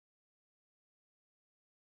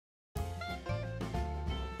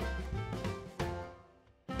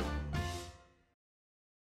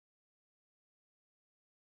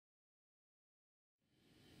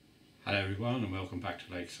Hello everyone and welcome back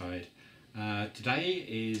to Lakeside. Today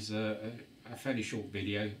is a fairly short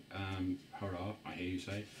video, hurrah I hear you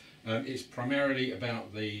say. It's primarily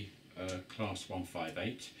about the Class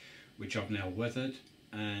 158, which I've now weathered,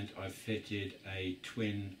 and I've fitted a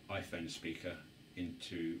twin iPhone speaker in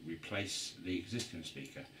to replace the existing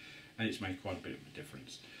speaker, and it's made quite a bit of a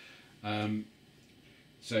difference.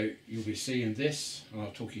 So you'll be seeing this and I'll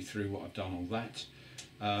talk you through what I've done on that.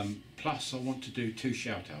 Plus I want to do two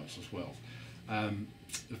shout outs as well.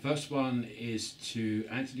 The first one is to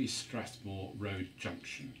Anthony Strathmore Road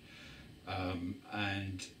Junction,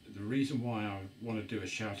 and the reason why I want to do a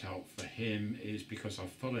shout out for him is because I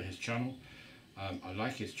follow his channel. I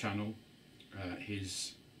like his channel.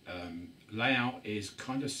 His layout is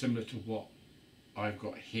kind of similar to what I've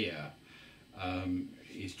got here.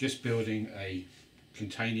 He's just building a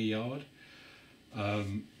container yard.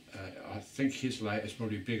 I think his layout is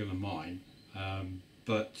probably bigger than mine,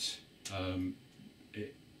 but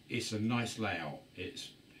it's a nice layout. As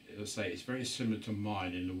I say, it's very similar to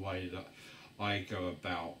mine in the way that I go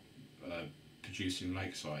about producing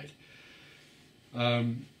Lakeside.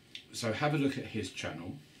 So have a look at his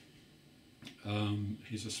channel.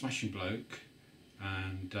 He's a smashing bloke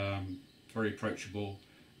and very approachable,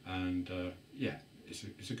 and yeah,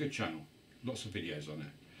 it's a good channel. Lots of videos on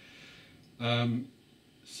it.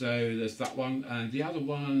 So there's that one, and the other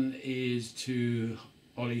one is to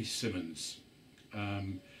Ollie Simmons,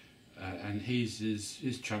 and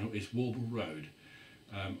his channel is Warble Road.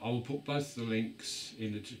 I will put both the links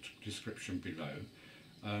in the description below.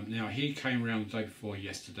 Now he came around the day before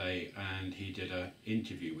yesterday and he did an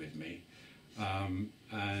interview with me,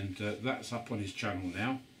 and that's up on his channel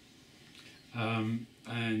now,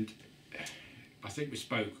 and I think we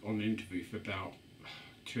spoke on the interview for about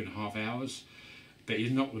 2.5 hours. But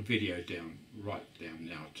he's knocked the video right down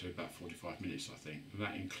now to about 45 minutes, I think. And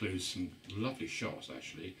that includes some lovely shots,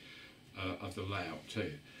 actually, of the layout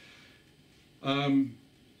too.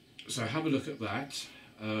 So have a look at that.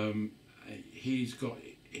 He's got,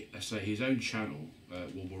 I say, his own channel,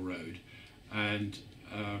 Warble Road, and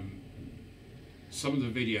some of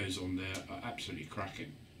the videos on there are absolutely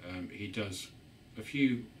cracking. He does a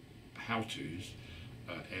few how-tos,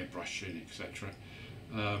 airbrushing, etc.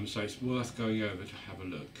 So it's worth going over to have a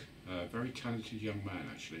look. Very talented young man,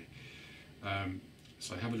 actually.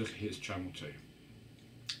 So have a look at his channel too.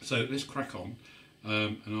 So let's crack on,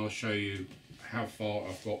 and I'll show you how far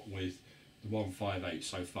I've got with the 158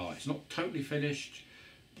 so far. It's not totally finished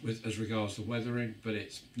as regards to weathering, but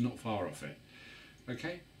it's not far off it.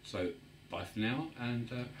 Okay, so bye for now, and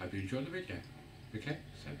hope you enjoy the video. Okay,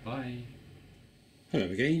 so bye. Hello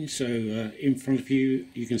again. So in front of you,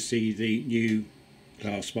 you can see the new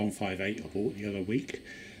Class 158 I bought the other week.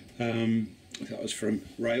 That was from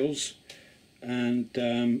Rails, and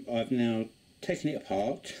I've now taken it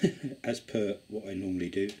apart as per what I normally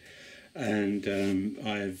do, and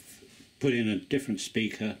I've put in a different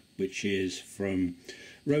speaker which is from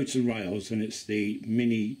Roads and Rails, and it's the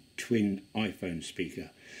mini twin iPhone speaker,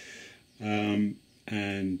 and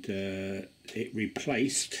it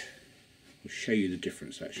replaced, I'll show you the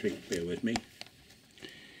difference actually, bear with me.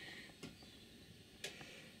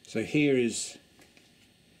 So here is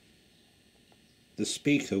the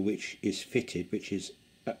speaker which is fitted, which is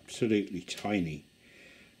absolutely tiny,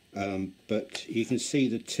 but you can see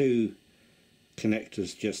the two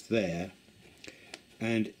connectors just there,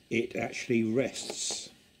 and it actually rests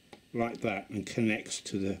like that and connects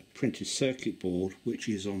to the printed circuit board which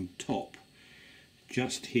is on top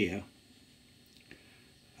just here.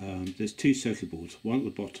 There's two circuit boards, one at the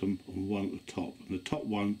bottom and one at the top, and the top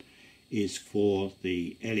one is for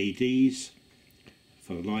the LEDs,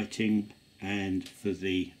 for the lighting, and for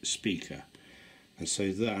the speaker. And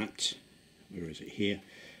so that, where is it here?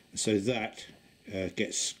 And so that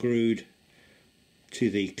gets screwed to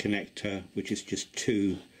the connector, which is just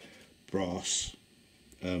two brass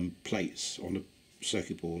plates on the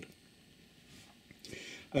circuit board.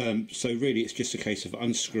 So really it's just a case of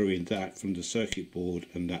unscrewing that from the circuit board,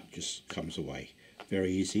 and that just comes away.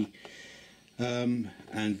 Very easy.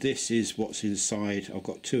 And this is what's inside. I've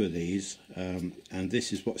got two of these, and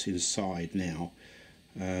this is what's inside now,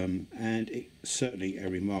 and it's certainly a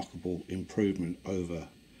remarkable improvement over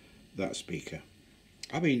that speaker.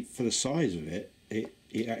 I mean, for the size of it,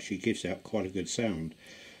 it actually gives out quite a good sound,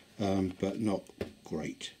 but not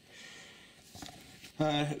great.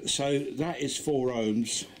 So that is 4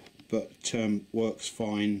 ohms, but works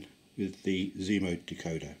fine with the Z-mode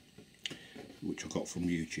decoder, which I got from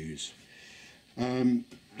YouTube's.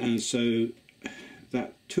 And so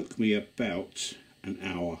that took me about an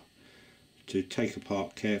hour to take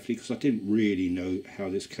apart carefully, because I didn't really know how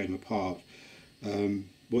this came apart.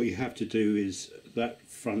 What you have to do is that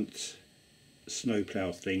front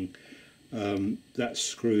snowplow thing, that's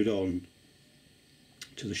screwed on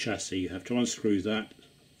to the chassis. You have to unscrew that,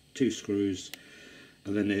 2 screws,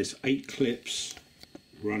 and then there's 8 clips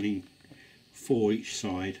running 4 each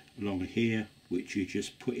side along here, which you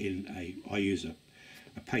just put in I use a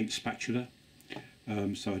paint spatula,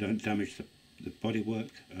 so I don't damage the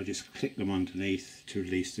bodywork. I just click them underneath to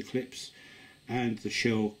release the clips, and the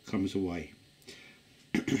shell comes away.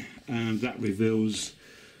 And that reveals,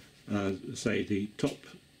 say, the top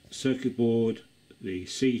circuit board, the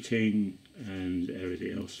seating and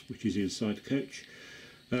everything else which is inside the coach.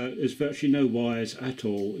 There's virtually no wires at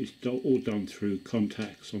all. It's all done through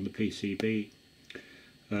contacts on the PCB,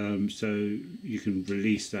 so you can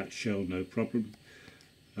release that shell no problem.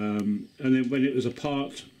 And then when it was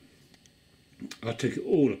apart, I took it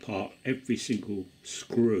all apart, every single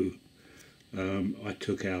screw I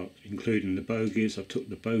took out, including the bogies. I took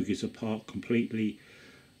the bogies apart completely,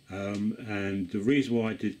 and the reason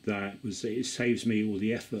why I did that was that it saves me all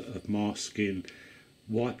the effort of masking,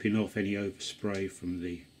 wiping off any overspray from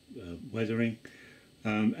the weathering,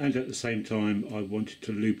 and at the same time I wanted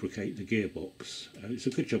to lubricate the gearbox. It's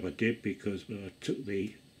a good job I did, because when I took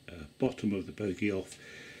the bottom of the bogie off,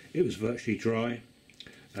 it was virtually dry,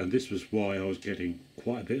 and this was why I was getting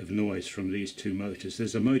quite a bit of noise from these 2 motors.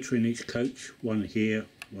 There's a motor in each coach, one here,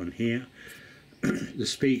 one here. The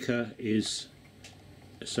speaker is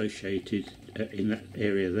associated in that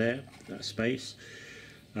area there, that space,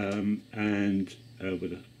 and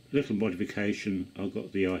with a little modification I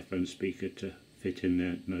got the iPhone speaker to fit in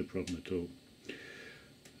there, no problem at all.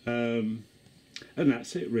 And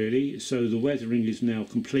that's it really. So the weathering is now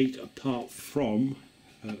complete, apart from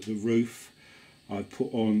the roof. I've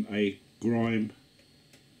put on a grime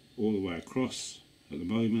all the way across at the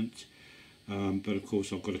moment, but of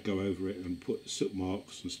course I've got to go over it and put soot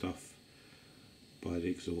marks and stuff by the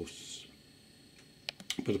exhausts.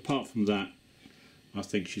 But apart from that, I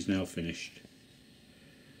think she's now finished.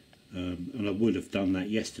 And I would have done that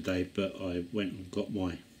yesterday, but I went and got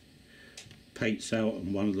my paints out,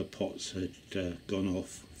 and one of the pots had gone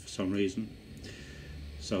off for some reason,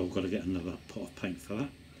 so I've got to get another pot of paint for that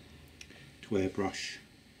to airbrush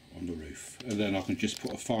on the roof, and then I can just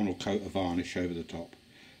put a final coat of varnish over the top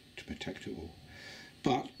to protect it all.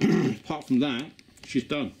 But apart from that, she's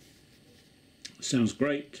done. Sounds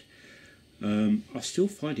great. I still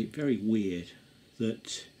find it very weird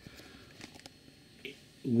that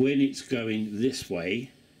when it's going this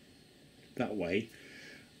way, that way,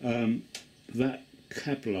 that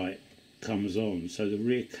cab light comes on, so the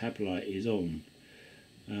rear cab light is on.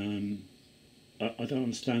 I don't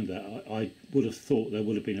understand that. I would have thought there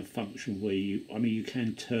would have been a function where you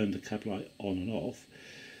can turn the cab light on and off,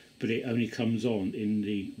 but it only comes on in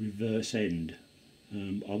the reverse end.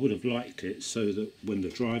 I would have liked it so that when the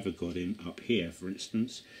driver got in up here, for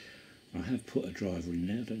instance, I have put a driver in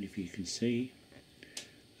there, I don't know if you can see.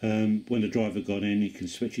 When the driver got in, he can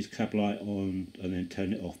switch his cab light on and then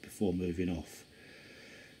turn it off before moving off.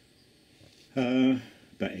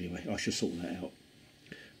 But anyway, I shall sort that out.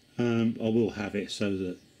 I will have it so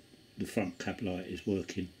that the front cab light is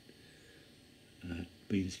working.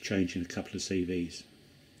 Been changing a couple of CVs.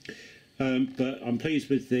 But I'm pleased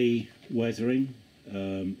with the weathering.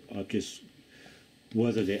 I've just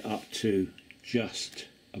weathered it up to just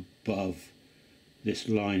above this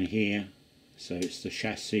line here, so it's the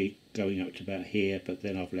chassis going up to about here, but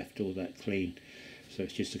then I've left all that clean, so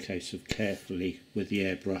it's just a case of carefully with the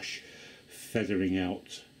airbrush feathering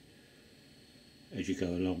out as you go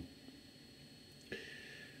along.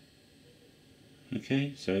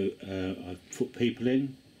 Okay, so I've put people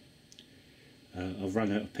in. I've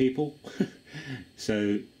run out of people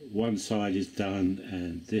so one side is done,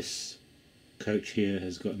 and this coach here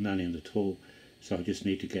has got none in at all, so I just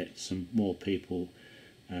need to get some more people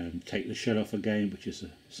and take the shell off again, which is a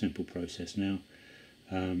simple process now,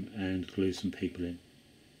 and glue some people in.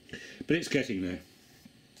 But it's getting there,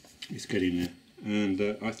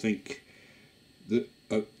 and I think the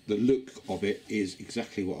look of it is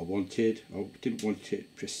exactly what I wanted. I didn't want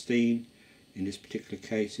it pristine. In this particular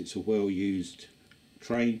case, it's a well-used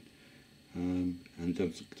train, and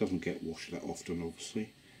doesn't get washed that often,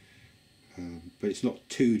 obviously, but it's not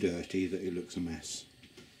too dirty that it looks a mess.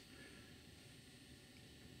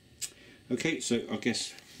 Okay, so I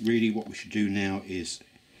guess really what we should do now is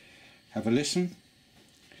have a listen.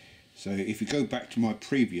 So if you go back to my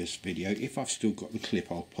previous video, if I've still got the clip,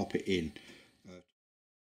 I'll pop it in.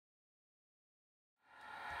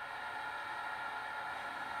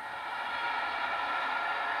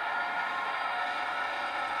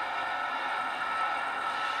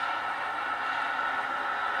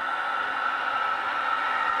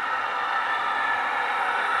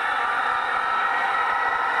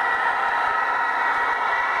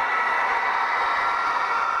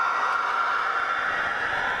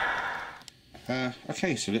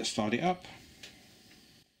 Okay, so let's start it up.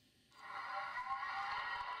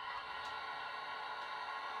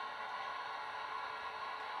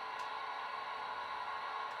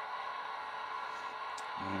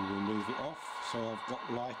 And we'll move it off, so I've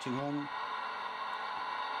got lighting on.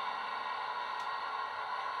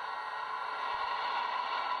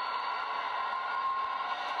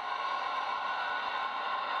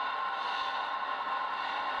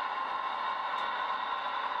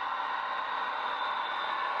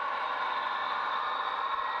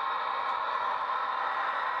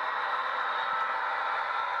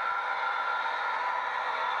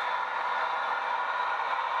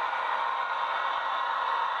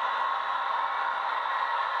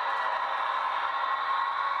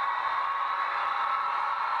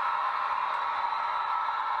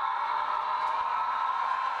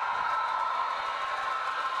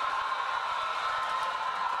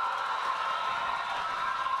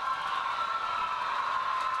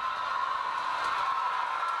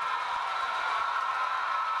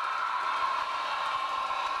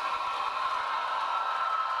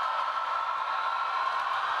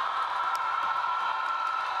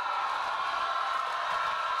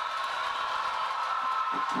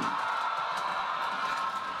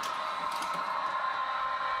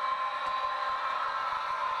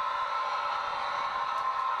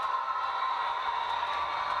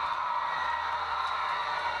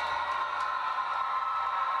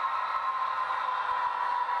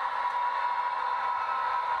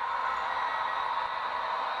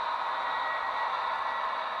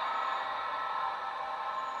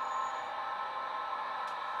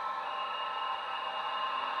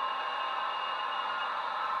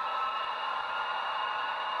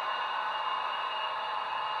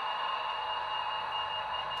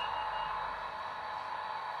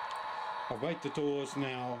 I've made the doors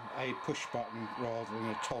now a push button rather than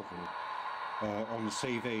a toggle on the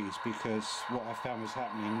CVs, because what I found was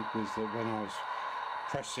happening was that when I was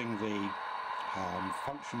pressing the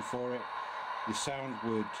function for it, the sound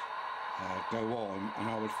would go on and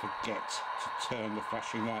I would forget to turn the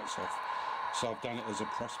flashing lights off. So I've done it as a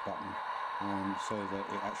press button so that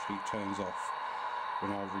it actually turns off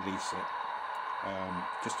when I release it.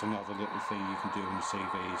 Just another little thing you can do in the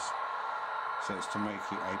CVs. So it's to make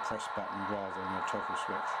it a press button rather than a toggle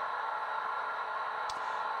switch.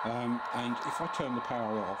 And if I turn the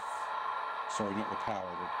power off, sorry, not the power,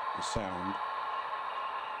 the sound,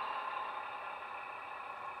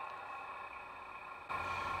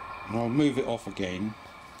 and I'll move it off again.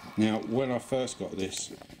 Now, when I first got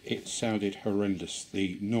this, it sounded horrendous.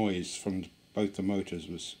 The noise from both the motors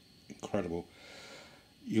was incredible.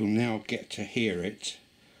 You'll now get to hear it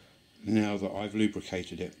now that I've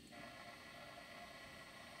lubricated it.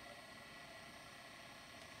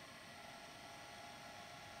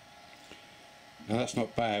 Now that's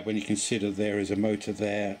not bad when you consider there is a motor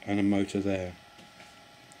there and a motor there.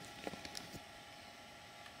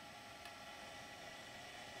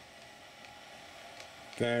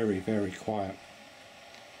 Very, very quiet.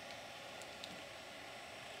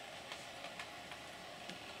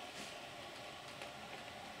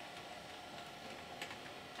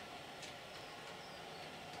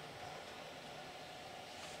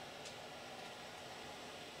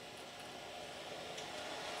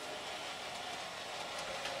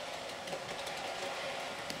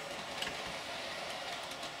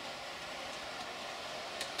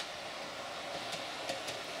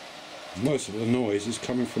 Most of the noise is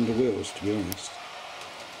coming from the wheels, to be honest.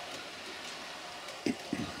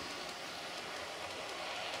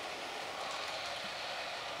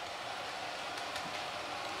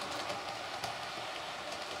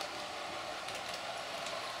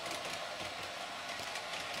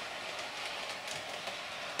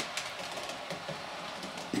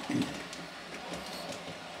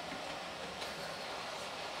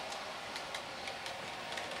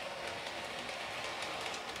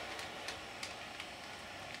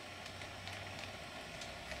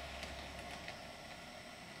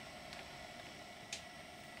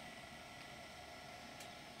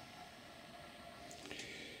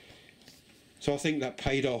 So I think that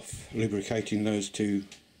paid off, lubricating those two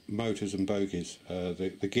motors and bogies.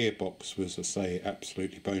 The gearbox was, I say,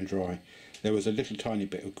 absolutely bone dry. There was a little tiny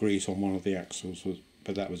bit of grease on one of the axles,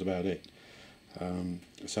 but that was about it.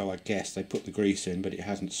 So I guess they put the grease in, but it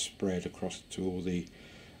hasn't spread across to all the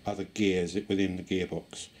other gears within the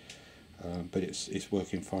gearbox. But it's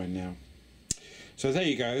working fine now. So there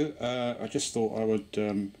you go. I just thought I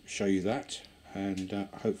would show you that, and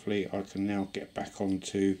hopefully I can now get back on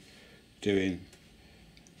to doing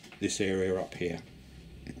this area up here,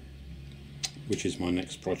 which is my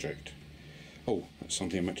next project. Oh, that's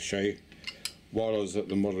something I meant to show you. while I was at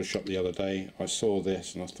the model shop the other day, I saw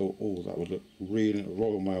this and I thought, oh, that would look really,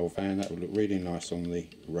 Royal Mail van, that would look really nice on the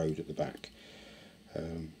road at the back.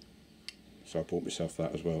 So I bought myself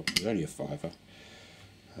that as well. It was only a £5.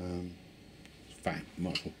 Fan,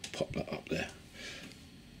 might as well pop that up there.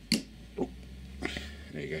 Oh,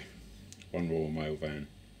 there you go. One Royal Mail van.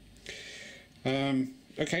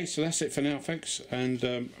 Okay, so that's it for now, folks, and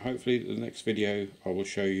hopefully the next video I will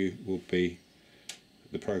show you will be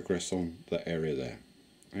the progress on that area there.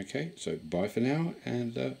 Okay, so bye for now,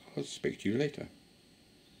 and I'll speak to you later.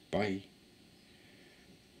 Bye.